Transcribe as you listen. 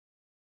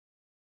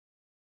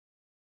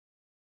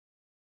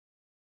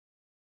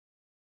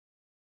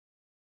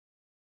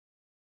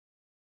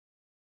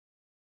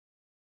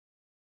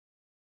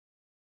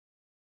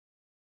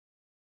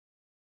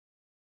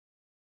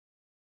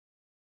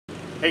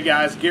Hey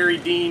guys, Garry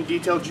Dean,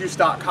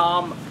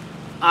 DetailJuice.com.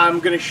 I'm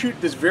going to shoot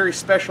this very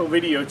special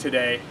video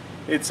today.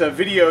 It's a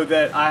video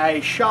that I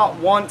shot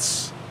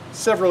once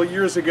several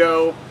years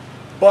ago,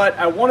 but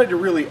I wanted to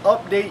really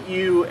update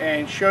you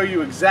and show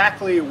you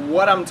exactly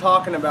what I'm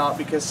talking about,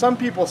 because some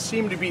people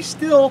seem to be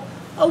still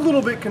a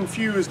little bit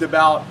confused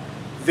about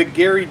the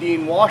Garry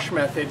Dean wash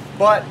method,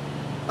 but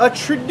a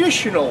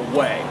traditional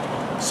way.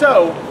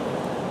 So,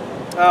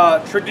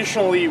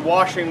 traditionally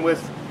washing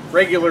with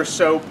regular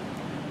soap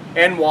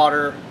and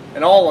water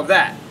and all of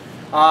that,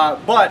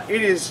 but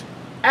it is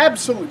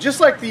absolutely just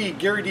like the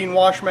Garry Dean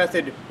wash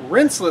method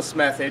rinseless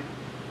method.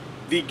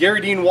 The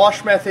Garry Dean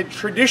wash method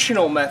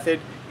traditional method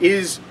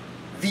is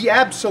the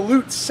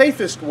absolute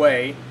safest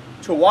way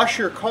to wash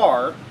your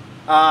car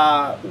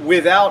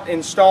without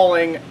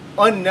installing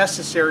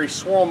unnecessary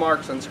swirl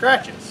marks and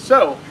scratches.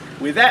 So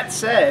with that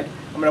said,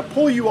 I'm going to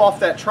pull you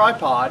off that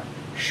tripod,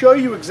 show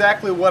you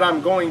exactly what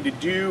I'm going to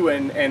do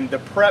and the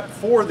prep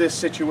for this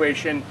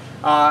situation,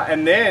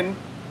 and then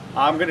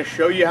I'm going to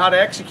show you how to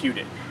execute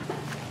it.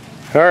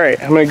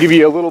 Alright, I'm going to give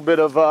you a little bit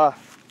of, I'm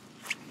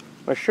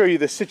going to show you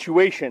the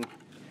situation.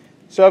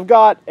 So I've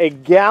got a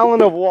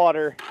gallon of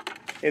water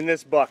in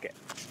this bucket.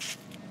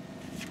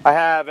 I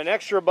have an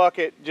extra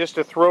bucket just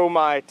to throw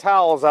my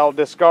towels I'll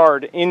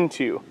discard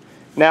into.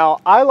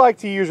 Now, I like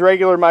to use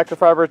regular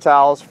microfiber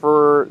towels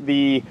for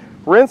the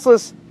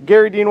rinseless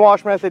Garry Dean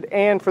wash method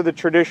and for the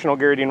traditional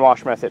Garry Dean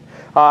wash method.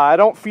 I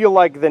don't feel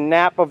like the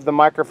nap of the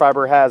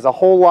microfiber has a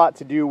whole lot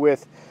to do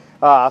with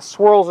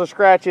swirls or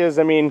scratches.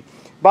 I mean,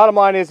 bottom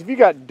line is, if you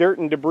got dirt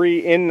and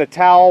debris in the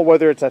towel,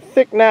 whether it's a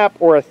thick nap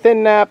or a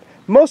thin nap,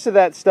 most of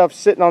that stuff's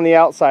sitting on the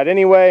outside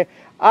anyway.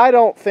 I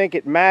don't think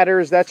it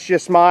matters. That's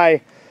just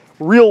my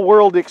real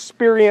world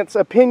experience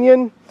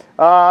opinion.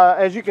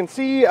 As you can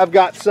see, I've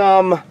got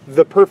some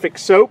The Perfect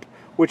soap,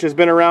 which has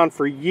been around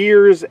for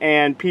years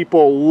and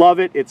people love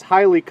it. It's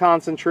highly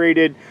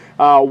concentrated.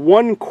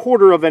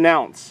 1/4 of an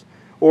ounce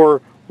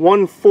or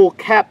one full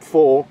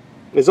capful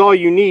is all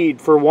you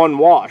need for one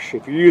wash.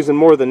 If you're using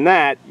more than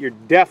that, you're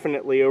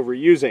definitely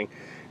overusing.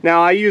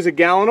 Now, I use a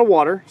gallon of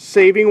water.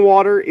 Saving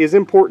water is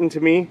important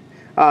to me.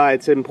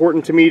 It's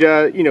important to me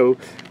to, you know,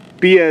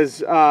 be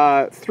as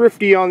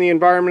thrifty on the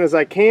environment as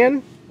I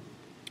can,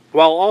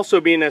 while also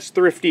being as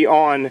thrifty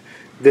on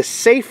the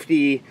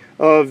safety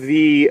of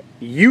the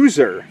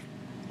user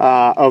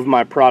of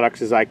my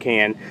products as I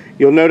can.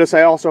 You'll notice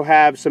I also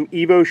have some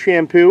Evo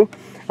shampoo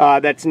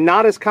that's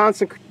not as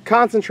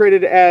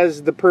concentrated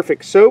as the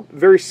Perfect soap.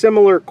 Very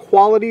similar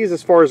qualities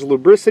as far as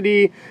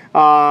lubricity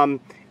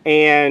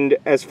and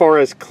as far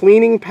as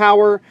cleaning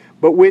power.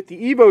 But with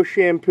the Evo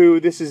shampoo,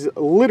 this is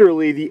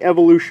literally the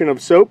evolution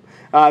of soap.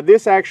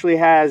 This actually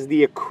has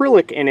the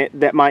acrylic in it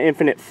that my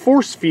Infinite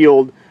Force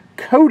Field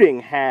coating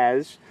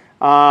has.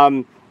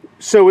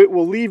 So it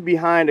will leave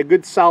behind a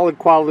good solid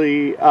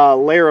quality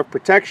layer of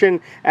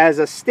protection as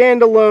a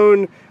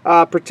standalone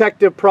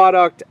protective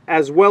product,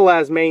 as well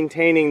as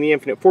maintaining the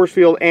Infinite Force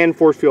Field and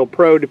Force Field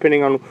Pro,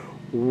 depending on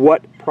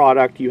what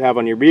product you have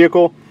on your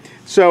vehicle.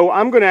 So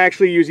I'm going to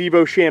actually use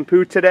Evo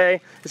shampoo today.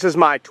 This is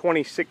my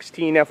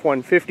 2016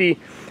 F-150.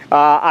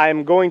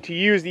 I'm going to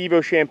use the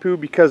Evo shampoo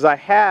because I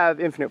have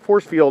Infinite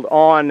Force Field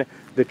on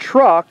the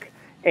truck,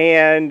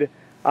 and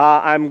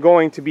I'm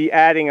going to be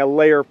adding a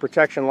layer of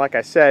protection, like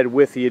I said,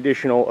 with the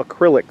additional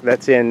acrylic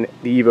that's in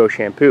the Evo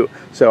shampoo.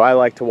 So I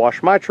like to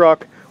wash my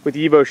truck with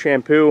Evo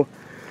shampoo.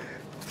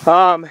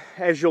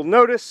 As you'll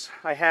notice,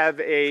 I have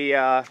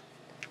a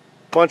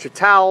bunch of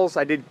towels.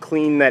 I did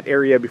clean that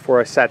area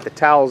before I sat the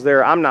towels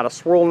there. I'm not a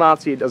swirl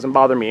Nazi, it doesn't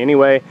bother me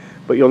anyway,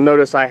 but you'll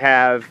notice I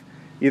have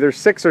either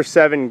 6 or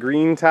 7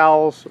 green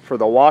towels for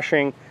the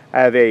washing. I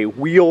have a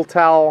wheel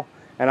towel,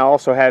 and I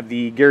also have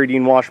the Garry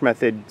Dean wash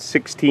method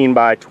 16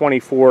 by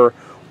 24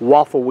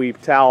 waffle weave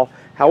towel.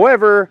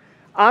 However,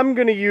 I'm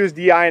going to use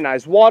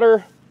deionized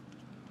water.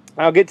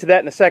 I'll get to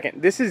that in a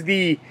second. This is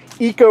the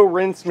Eco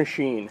Rinse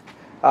machine.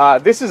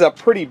 This is a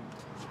pretty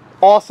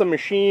awesome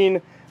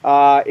machine.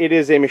 It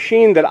is a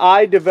machine that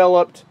I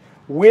developed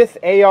with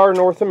AR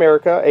North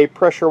America, a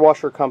pressure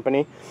washer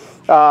company,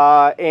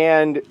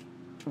 and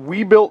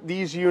we built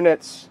these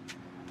units,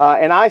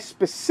 and I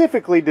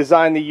specifically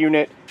designed the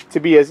unit to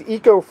be as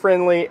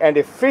eco-friendly and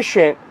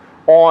efficient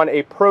on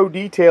a pro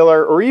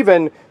detailer, or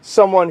even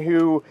someone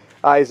who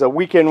is a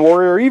weekend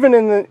warrior, or even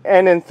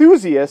an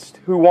enthusiast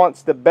who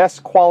wants the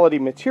best quality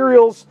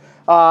materials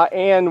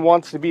and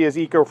wants to be as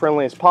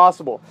eco-friendly as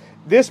possible.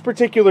 This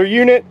particular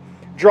unit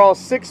draws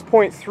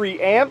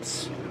 6.3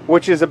 amps,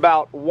 which is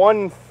about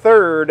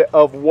 1/3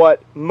 of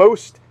what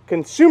most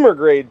consumer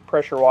grade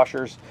pressure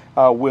washers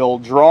will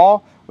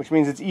draw, which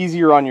means it's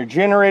easier on your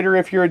generator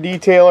if you're a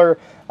detailer.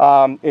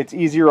 It's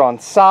easier on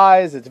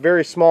size. It's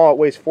very small. It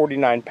weighs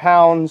 49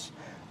 pounds.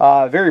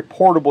 Very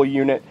portable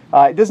unit.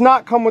 It does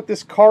not come with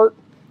this cart.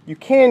 You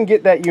can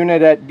get that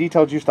unit at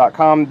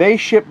DetailJuice.com. They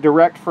ship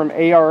direct from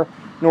AR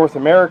North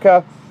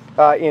America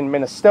in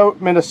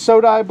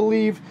Minnesota, I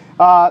believe.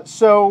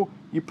 So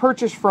you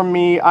purchase from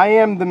me. I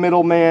am the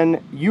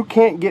middleman. You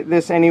can't get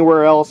this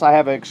anywhere else. I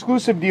have an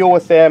exclusive deal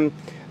with them.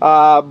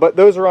 but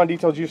those are on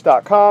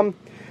detailjuice.com.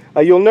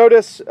 You'll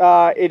notice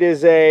it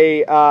is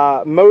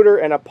a motor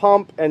and a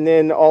pump, and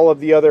then all of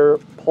the other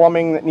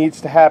plumbing that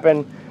needs to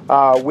happen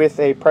with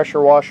a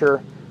pressure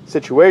washer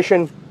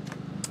situation.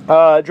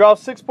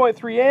 Draws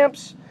 6.3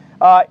 amps.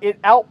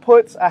 It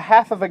outputs a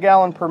half of a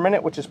gallon per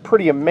minute, which is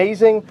pretty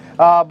amazing,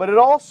 but it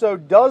also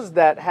does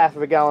that half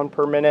of a gallon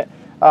per minute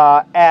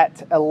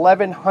at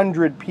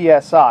 1100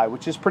 psi,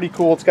 which is pretty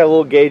cool. It's got a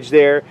little gauge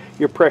there,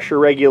 your pressure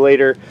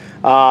regulator,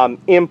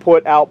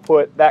 input,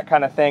 output, that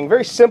kind of thing.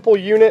 Very simple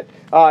unit.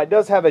 It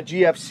does have a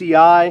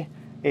GFCI,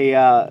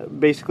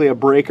 basically a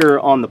breaker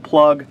on the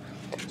plug.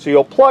 So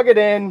you'll plug it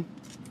in,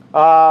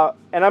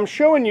 and I'm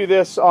showing you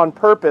this on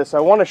purpose. I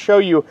want to show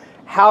you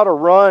how to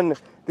run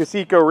this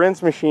Eco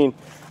Rinse machine.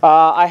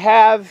 I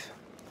have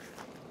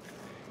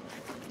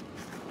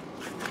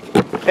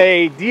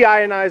a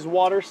deionized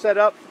water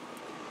setup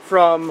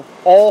from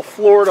All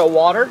Florida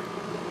Water.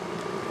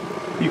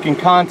 You can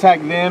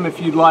contact them if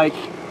you'd like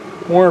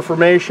more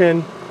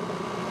information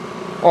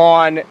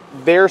on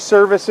their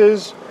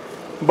services.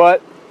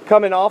 But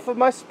coming off of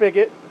my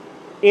spigot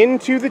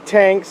into the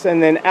tanks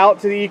and then out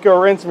to the Eco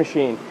Rinse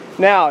machine.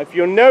 Now, if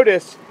you'll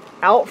notice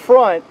out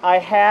front, I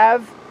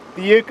have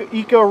the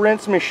Eco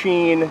Rinse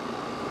machine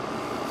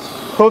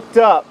hooked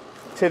up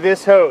to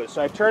this hose.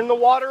 So I turn the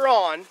water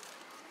on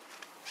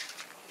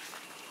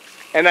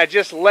and I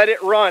just let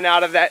it run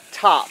out of that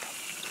top,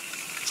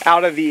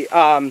 out of the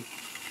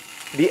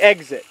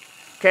exit.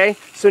 Okay,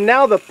 so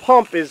now the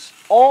pump is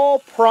all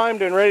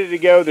primed and ready to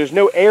go. There's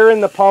no air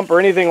in the pump or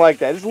anything like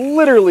that. It's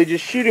literally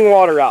just shooting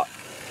water out.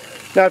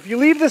 Now, if you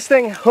leave this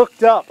thing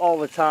hooked up all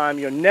the time,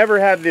 you'll never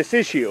have this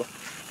issue.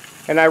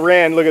 And I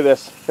ran, look at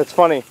this, that's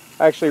funny.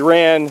 I actually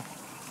ran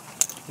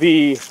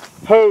the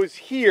hose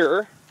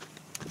here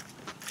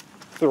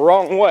the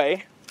wrong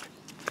way.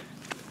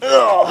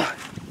 Ugh.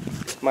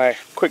 My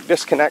quick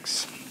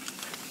disconnects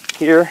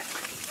here.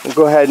 We'll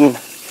go ahead and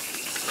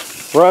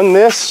run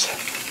this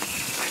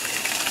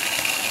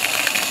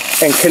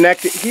and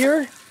connect it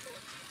here.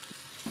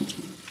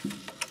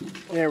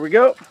 There we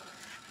go.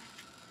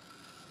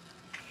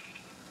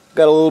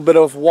 Got a little bit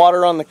of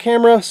water on the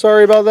camera,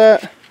 sorry about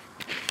that.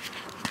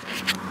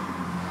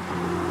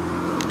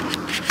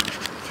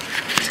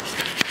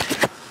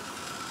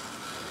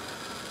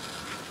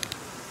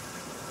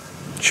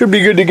 Should be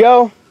good to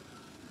go,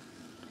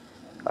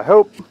 I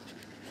hope.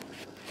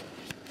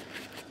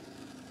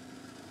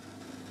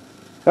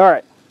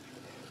 Alright,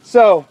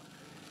 so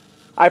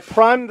I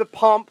primed the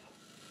pump.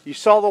 You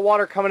saw the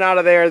water coming out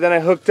of there. Then I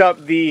hooked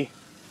up the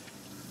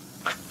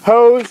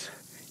hose.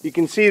 You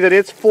can see that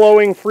it's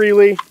flowing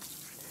freely.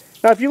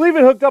 Now, if you leave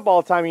it hooked up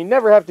all the time, you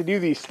never have to do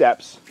these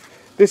steps.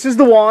 This is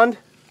the wand.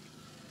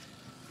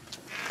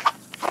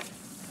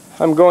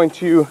 I'm going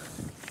to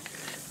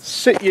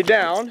sit you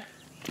down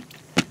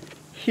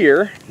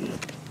here,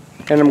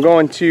 and I'm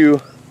going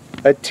to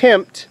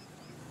attempt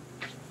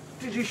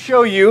to just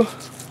show you.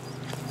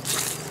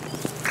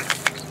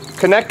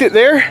 Connect it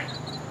there.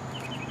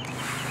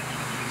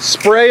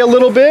 Spray a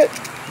little bit.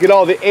 Get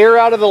all the air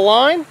out of the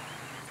line.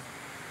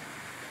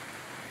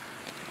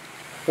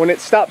 When it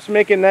stops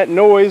making that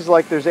noise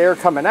like there's air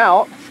coming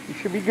out, you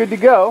should be good to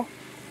go.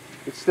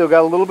 It's still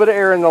got a little bit of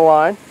air in the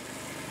line.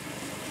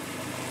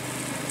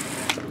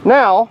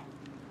 Now,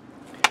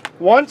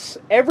 once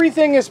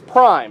everything is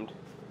primed,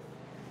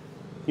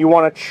 you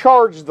want to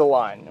charge the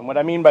line. And what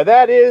I mean by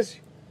that is,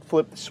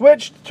 flip the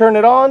switch to turn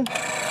it on.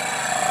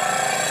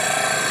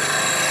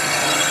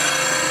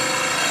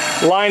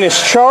 Line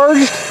is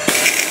charged.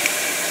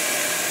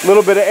 A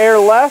little bit of air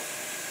left.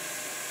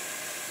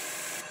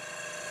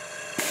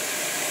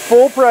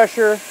 Full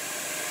pressure.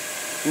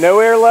 No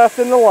air left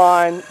in the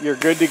line. You're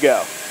good to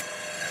go.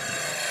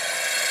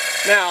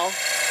 Now,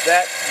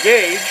 that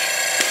gauge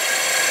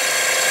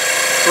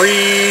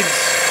reads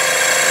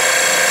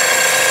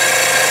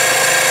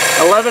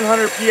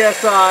 1100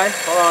 psi.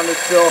 Hold on, it's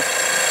still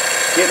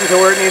getting to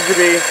where it needs to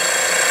be.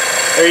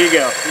 There you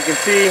go. You can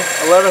see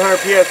 1100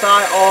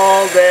 psi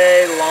all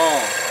day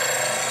long.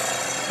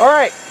 All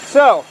right,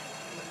 so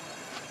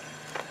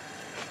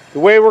the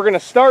way we're going to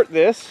start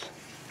this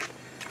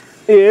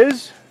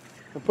is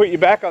we'll put you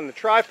back on the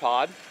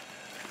tripod.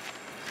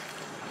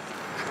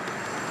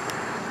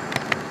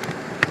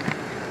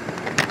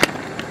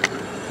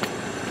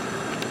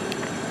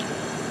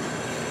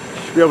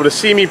 Should be able to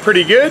see me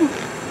pretty good.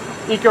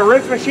 Eco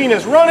Rinse machine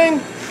is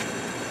running.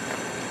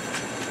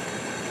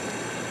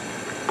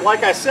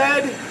 Like I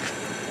said,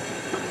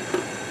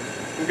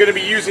 I'm going to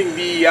be using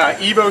the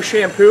Evo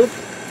shampoo.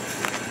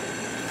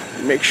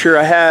 Make sure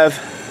I have,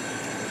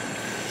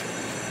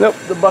 nope,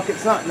 the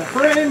bucket's not in the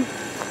frame.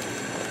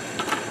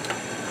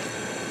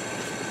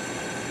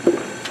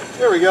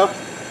 There we go.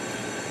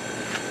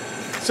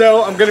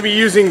 So I'm going to be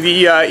using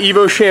the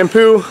Evo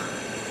shampoo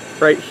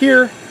right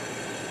here.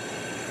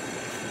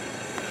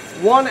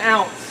 1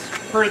 ounce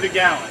per the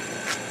gallon.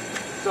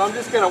 So I'm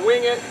just going to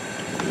wing it,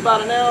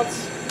 about 1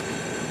 ounce.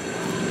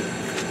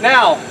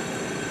 Now,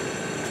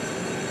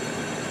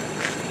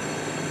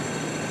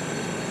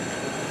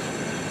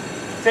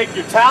 take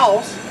your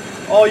towels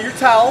all your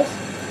towels.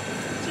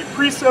 So you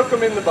pre-soak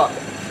them in the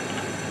bucket.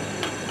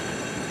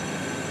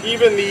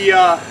 Even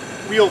the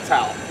wheel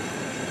towel.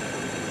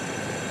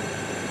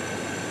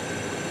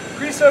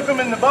 Pre-soak them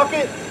in the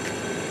bucket.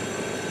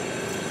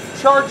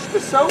 Charge the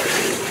soap.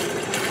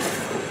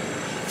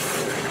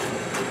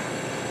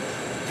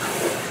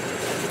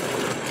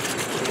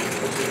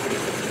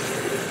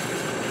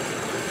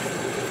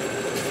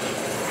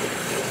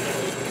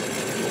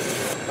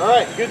 All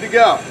right, good to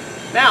go.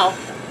 Now,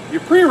 you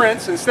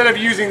pre-rinse, instead of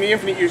using the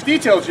infinite use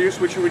detail juice,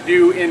 which you would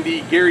do in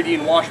the Garry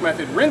Dean wash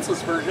method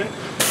rinseless version.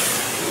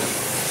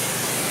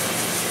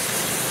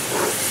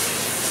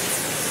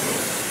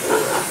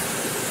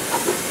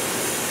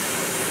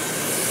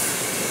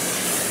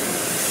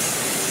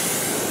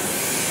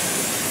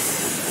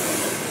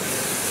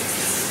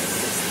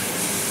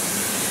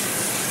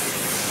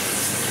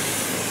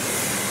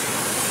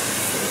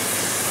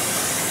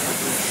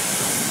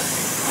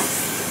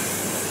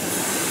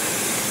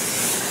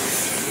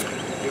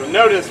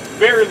 Notice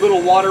very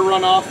little water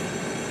runoff.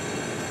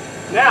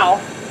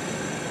 Now,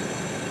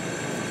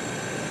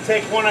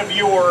 take one of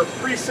your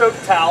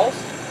pre-soaked towels.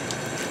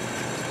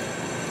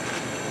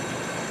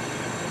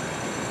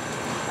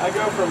 I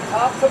go from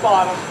top to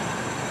bottom.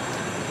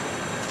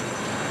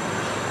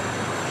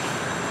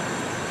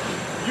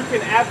 You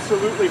can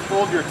absolutely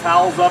fold your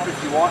towels up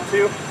if you want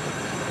to,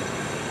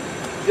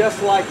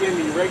 just like in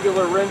the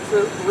regular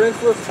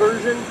rinseless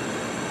version.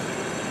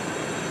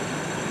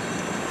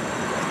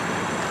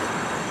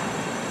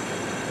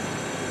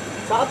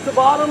 Top to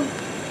bottom.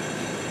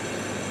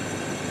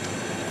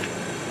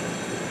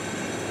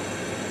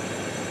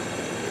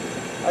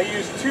 I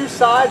use two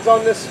sides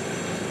on this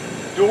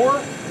door.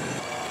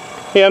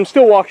 Yeah, I'm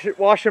still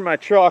washing my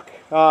truck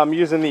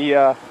using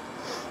the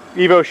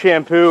Evo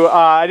shampoo.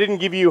 I didn't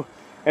give you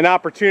an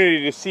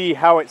opportunity to see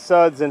how it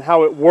suds and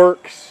how it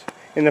works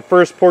in the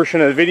first portion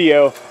of the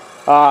video.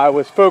 I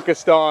was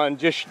focused on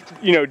just,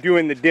 you know,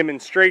 doing the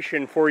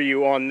demonstration for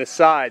you on this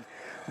side.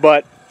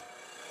 But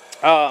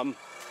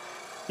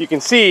you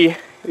can see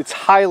it's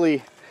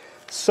highly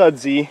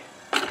sudsy,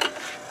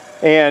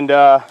 and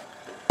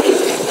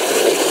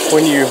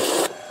when you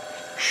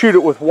shoot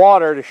it with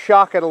water to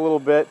shock it a little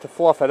bit to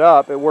fluff it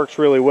up, it works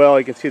really well.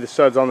 You can see the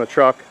suds on the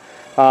truck.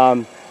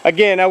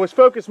 Again, I was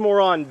focused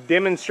more on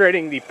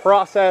demonstrating the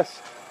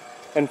process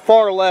and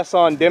far less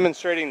on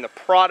demonstrating the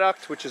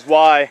product, which is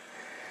why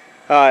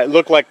it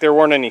looked like there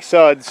weren't any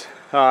suds.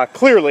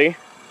 Clearly,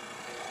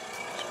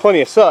 there's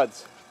plenty of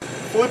suds.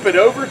 Flip it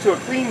over to a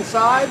clean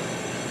side.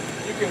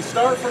 You can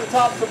start from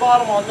top to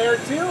bottom on there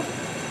too.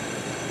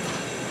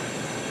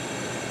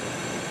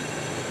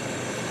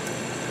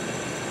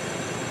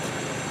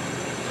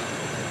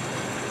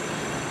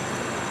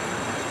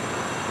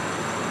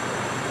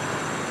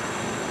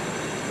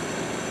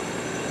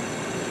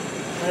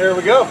 There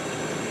we go.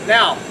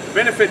 Now, the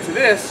benefit to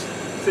this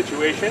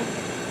situation,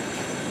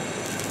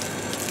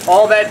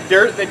 all that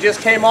dirt that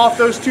just came off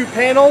those two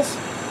panels,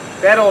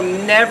 that'll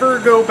never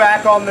go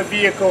back on the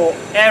vehicle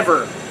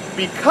ever,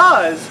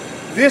 because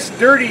this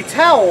dirty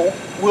towel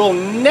will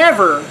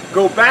never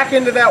go back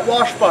into that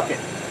wash bucket.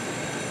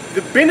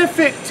 The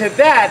benefit to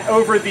that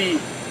over the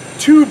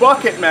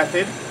 2-bucket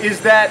method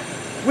is that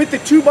with the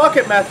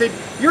 2-bucket method,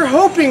 you're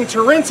hoping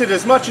to rinse it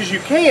as much as you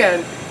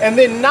can and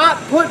then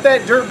not put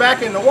that dirt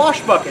back in the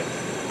wash bucket.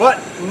 But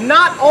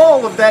not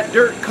all of that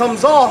dirt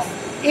comes off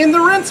in the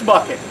rinse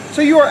bucket.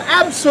 So you are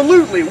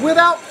absolutely,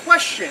 without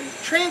question,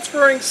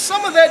 transferring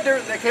some of that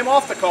dirt that came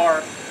off the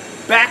car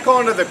back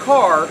onto the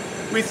car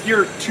with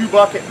your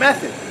 2-bucket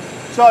method.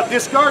 So I'll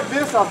discard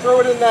this, I'll throw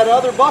it in that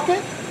other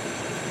bucket,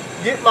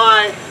 get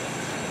my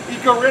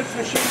Eco Rinse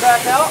machine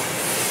back out.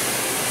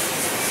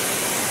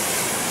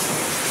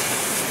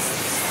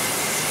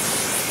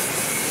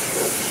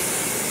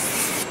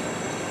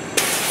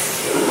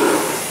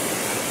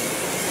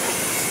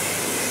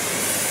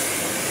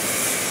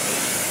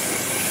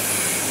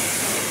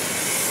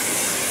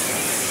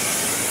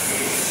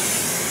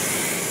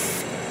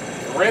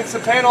 Rinse the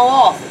panel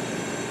off.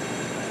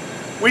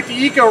 With the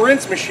Eco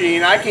Rinse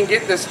machine, I can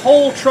get this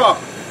whole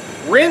truck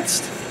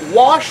rinsed,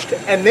 washed,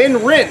 and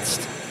then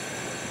rinsed.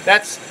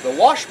 That's the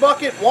wash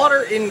bucket,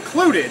 water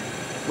included,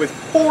 with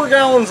 4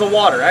 gallons of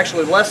water,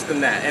 actually less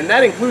than that. And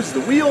that includes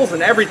the wheels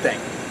and everything.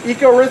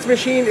 Eco Rinse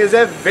machine is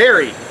a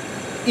very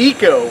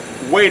eco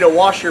way to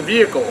wash your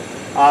vehicle.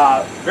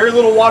 Very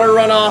little water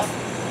runoff,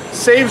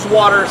 saves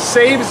water,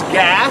 saves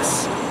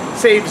gas,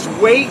 saves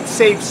weight,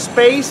 saves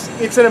space.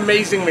 It's an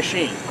amazing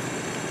machine.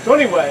 So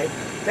anyway,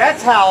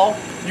 that's how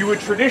you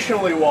would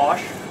traditionally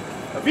wash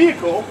a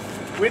vehicle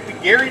with the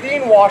Garry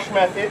Dean wash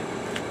method,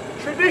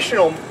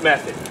 traditional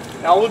method.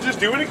 Now we'll just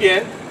do it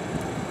again.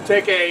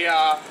 Take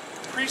a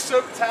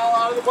pre-soaked towel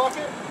out of the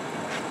bucket,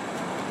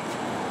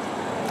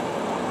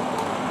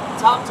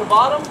 top to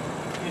bottom.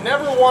 You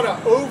never want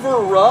to over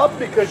rub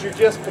because you're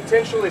just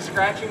potentially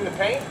scratching the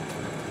paint.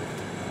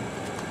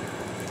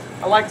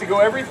 I like to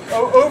go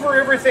over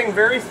everything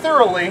very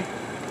thoroughly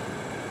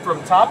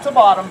from top to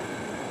bottom,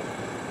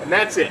 and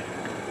that's it.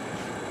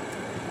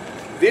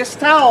 this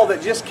towel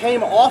that just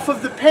came off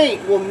of the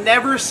paint will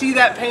never see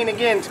that paint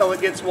again until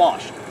it gets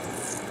washed.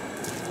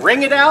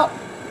 Wring it out,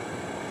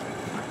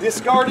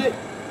 discard it,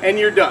 and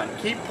you're done.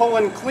 Keep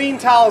pulling clean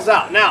towels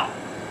out. Now,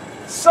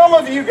 some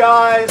of you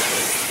guys,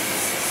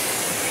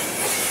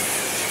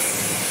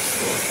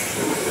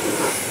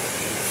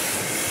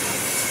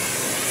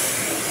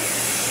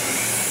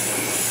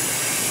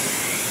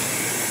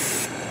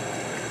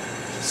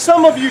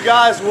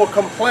 will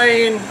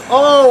complain,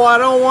 oh, I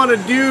don't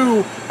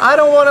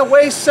want to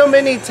waste so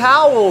many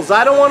towels.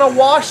 I don't want to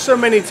wash so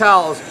many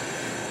towels.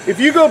 If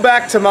you go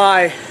back to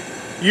my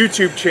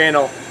YouTube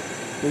channel,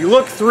 you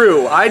look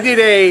through, I did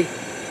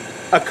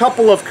a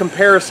couple of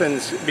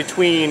comparisons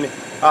between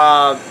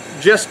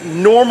just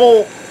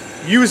normal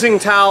using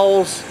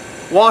towels,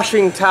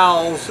 washing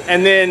towels,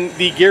 and then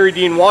the Garry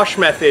Dean wash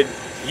method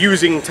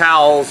using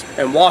towels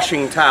and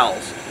washing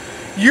towels.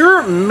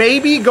 You're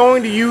maybe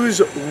going to use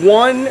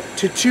 1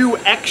 to 2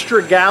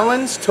 extra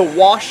gallons to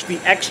wash the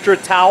extra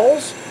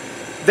towels.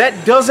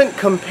 That doesn't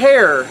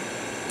compare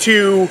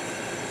to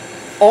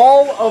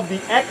all of the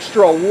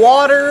extra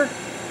water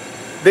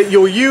that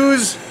you'll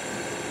use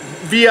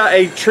via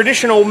a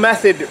traditional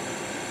method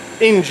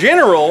in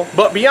general,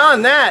 but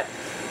beyond that,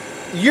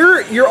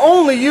 you're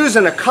only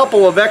using a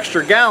couple of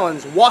extra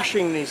gallons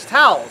washing these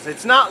towels.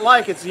 It's not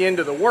like it's the end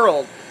of the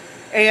world,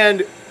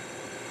 and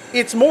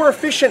it's more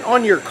efficient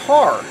on your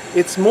car.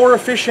 It's more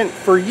efficient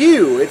for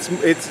you.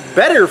 It's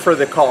better for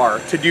the car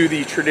to do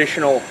the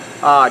traditional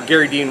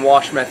Garry Dean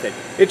wash method.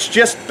 It's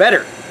just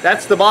better.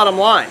 That's the bottom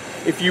line.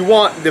 If you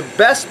want the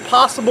best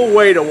possible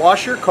way to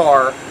wash your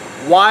car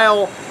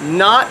while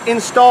not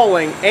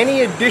installing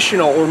any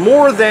additional or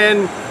more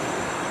than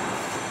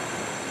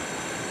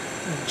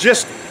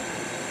just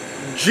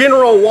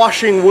general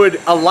washing would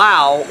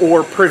allow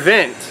or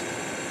prevent,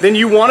 then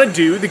you want to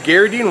do the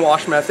Garry Dean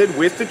wash method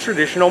with the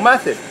traditional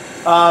method.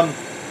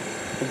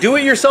 Do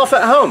it yourself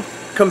at home.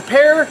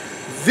 Compare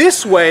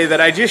this way that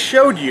I just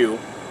showed you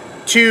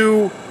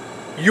to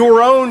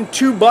your own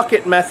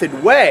 2-bucket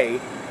method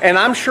way, and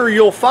I'm sure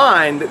you'll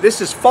find that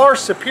this is far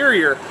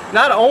superior,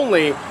 not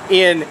only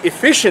in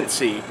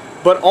efficiency,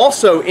 but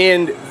also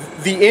in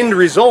the end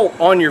result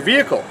on your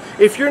vehicle.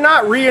 If you're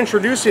not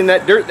reintroducing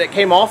that dirt that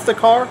came off the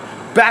car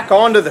back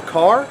onto the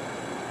car,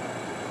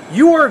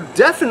 you are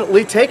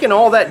definitely taking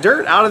all that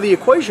dirt out of the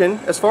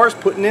equation as far as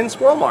putting in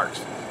swirl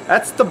marks.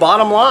 That's the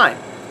bottom line.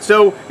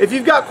 So if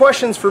you've got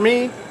questions for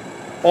me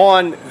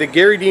on the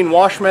Garry Dean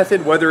wash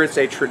method, whether it's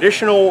a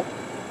traditional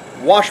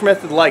wash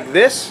method like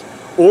this,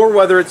 or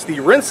whether it's the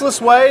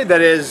rinseless way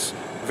that is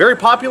very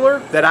popular,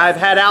 that I've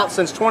had out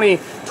since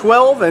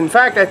 2012. In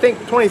fact, I think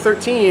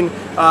 2013,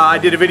 I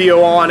did a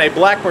video on a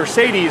black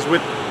Mercedes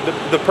with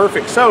the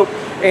perfect soap,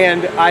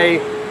 and I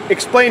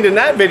explained in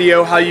that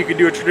video how you could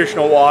do a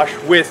traditional wash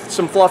with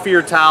some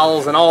fluffier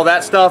towels and all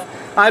that stuff.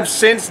 I've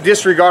since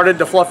disregarded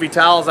the fluffy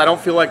towels. I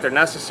don't feel like they're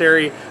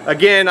necessary.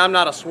 Again, I'm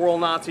not a swirl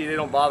Nazi. They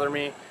don't bother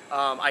me.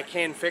 I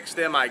can fix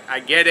them. I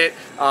get it.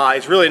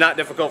 It's really not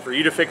difficult for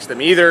you to fix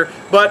them either.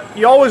 But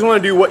you always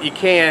want to do what you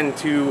can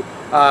to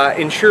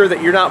ensure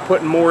that you're not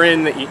putting more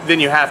in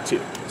than you have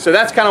to. So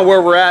that's kind of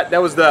where we're at.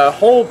 That was the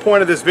whole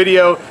point of this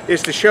video,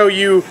 is to show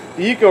you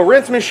the Eco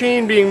Rinse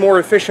machine being more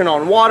efficient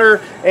on water,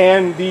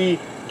 and the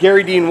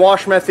Garry Dean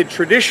wash method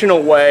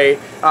traditional way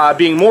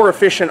being more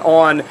efficient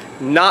on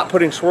not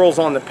putting swirls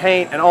on the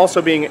paint, and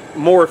also being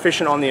more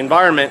efficient on the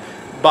environment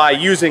by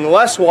using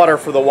less water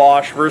for the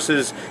wash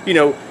versus, you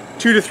know,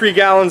 2 to 3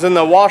 gallons in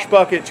the wash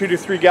bucket, 2 to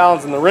 3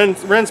 gallons in the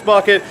rinse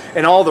bucket,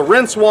 and all the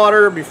rinse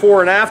water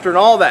before and after, and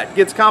all that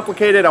gets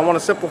complicated. I want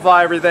to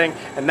simplify everything,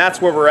 and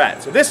that's where we're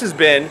at. So this has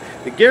been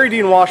the Garry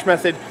Dean wash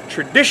method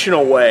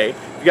traditional way.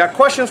 If you got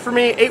questions for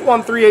me,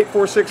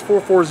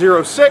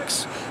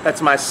 813-846-4406.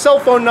 That's my cell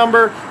phone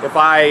number.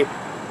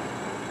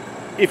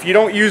 If you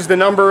don't use the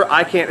number,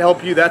 I can't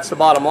help you. That's the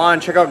bottom line.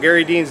 Check out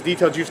Garry Dean's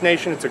Detail Juice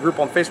Nation. It's a group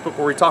on Facebook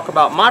where we talk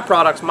about my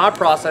products, my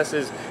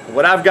processes,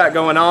 what I've got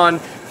going on.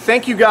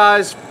 Thank you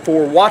guys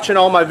for watching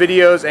all my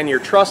videos and your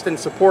trust and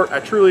support. I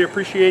truly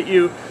appreciate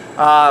you.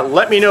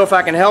 Let me know if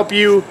I can help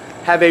you.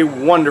 Have a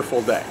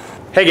wonderful day.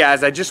 Hey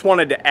guys, I just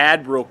wanted to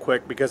add real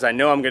quick, because I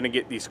know I'm going to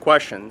get these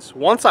questions.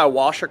 Once I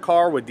wash a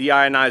car with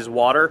deionized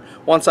water,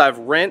 once I've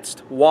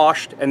rinsed,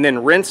 washed, and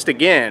then rinsed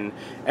again,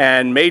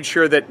 and made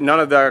sure that none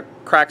of the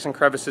cracks and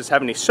crevices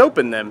have any soap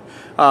in them,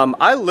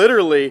 I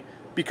literally,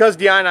 because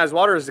deionized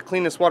water is the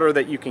cleanest water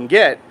that you can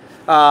get,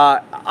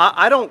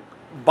 I don't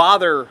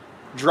bother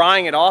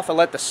drying it off. I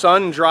let the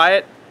sun dry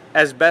it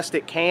as best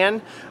it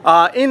can.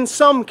 In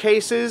some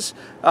cases,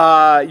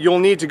 you'll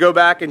need to go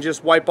back and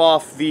just wipe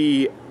off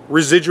the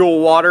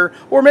residual water,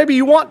 or maybe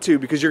you want to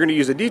because you're going to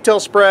use a detail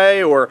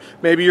spray, or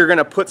maybe you're going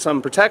to put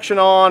some protection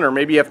on, or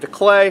maybe you have to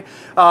clay.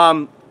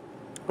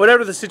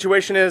 Whatever the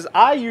situation is,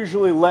 I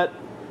usually let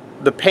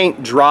the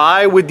paint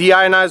dry with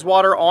deionized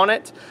water on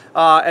it,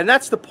 and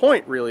that's the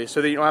point really,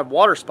 so that you don't have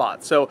water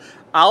spots. So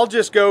I'll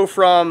just go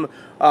from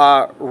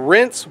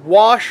rinse,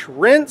 wash,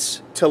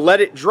 rinse to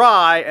let it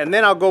dry, and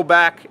then I'll go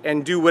back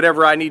and do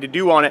whatever I need to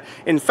do on it.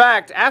 In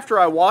fact, after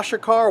I wash a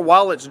car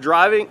while it's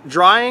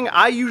drying,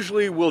 I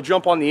usually will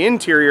jump on the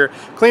interior,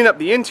 clean up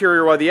the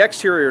interior while the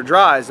exterior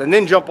dries, and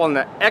then jump on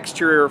the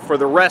exterior for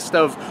the rest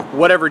of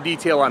whatever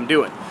detail I'm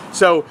doing.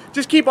 So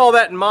just keep all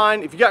that in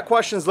mind. If you got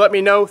questions, let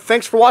me know.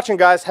 Thanks for watching,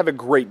 guys. Have a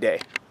great day.